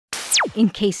in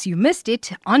case you missed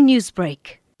it on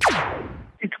Newsbreak.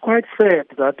 It's quite sad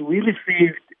that we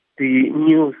received the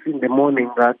news in the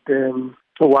morning that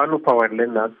one of our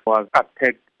learners was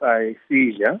attacked by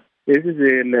seizure. This is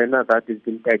a learner that has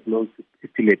been diagnosed with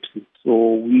epilepsy.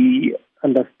 So we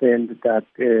understand that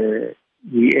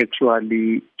he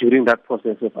actually, during that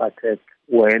process of attack,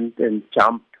 went and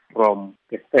jumped from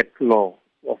the third floor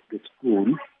of the school,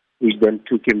 which then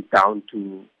took him down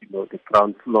to the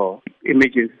ground floor.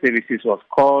 Emergency services was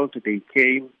called, they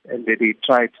came, and they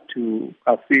tried to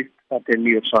assist, but then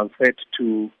he was transferred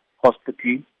to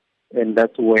hospital, and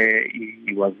that's where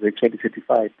he was actually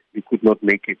certified. He could not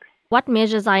make it. What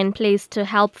measures are in place to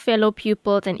help fellow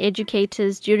pupils and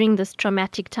educators during this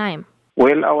traumatic time?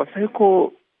 Well, our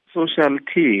psychosocial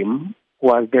team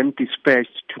was then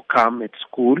dispatched to come at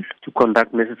school to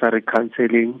conduct necessary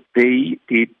counseling. They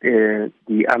did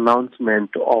the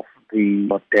announcement of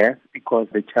the death because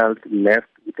the child left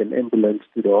with an ambulance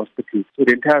to the hospital. So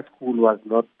the entire school was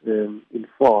not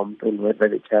informed on whether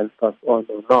the child passed on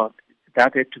or not.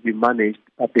 That had to be managed,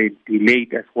 but they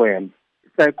delayed as well.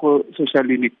 The psychosocial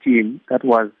unit team that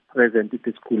was present at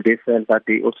the school, they felt that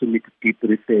they also need to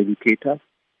debrief the educators.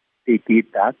 They did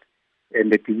that.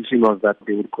 And the decision was that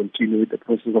they would continue with the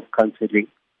process of counseling.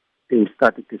 They would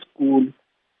start at the school,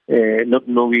 not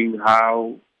knowing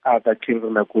how other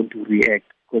children are going to react,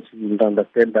 because you will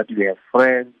understand that you have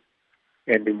friends,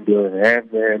 and you have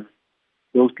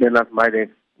those learners might have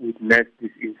witnessed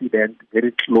this incident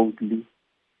very closely,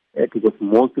 because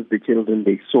most of the children,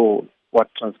 they saw what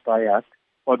transpired,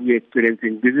 what we're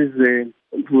experiencing. This is,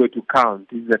 if we were to count,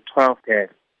 this is the 12th death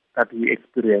that we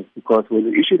experienced, because when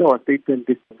we issued our statement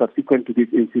subsequent to this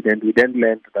incident, we then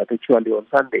learned that actually on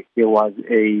Sunday there was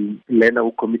a learner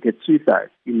who committed suicide.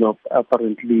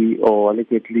 Apparently or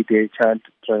allegedly the child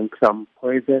drank some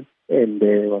poison and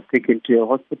was taken to a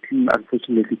hospital.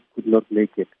 Unfortunately, could not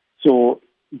make it. So,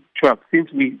 since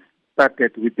we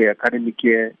started with the academic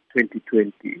year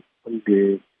 2020 on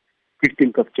the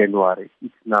 15th of January,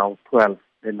 it's now 12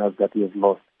 learners that we have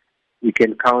lost. We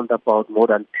can count about more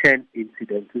than 10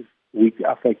 incidences which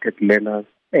affected learners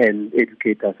and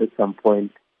educators at some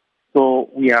point. So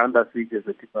we are under siege as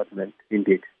a department,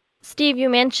 indeed. Steve, you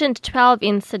mentioned 12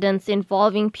 incidents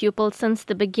involving pupils since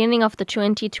the beginning of the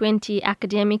 2020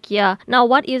 academic year. Now,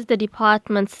 what is the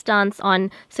department's stance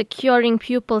on securing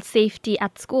pupil safety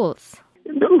at schools?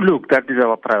 Look, that is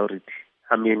our priority.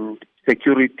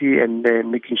 Security and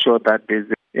making sure that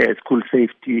there's school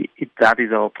safety, that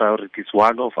is our priority. It's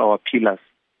one of our pillars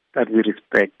that we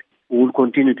respect. We will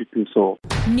continue to do so.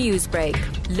 Newsbreak,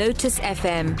 Lotus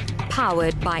FM,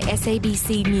 powered by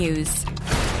SABC News.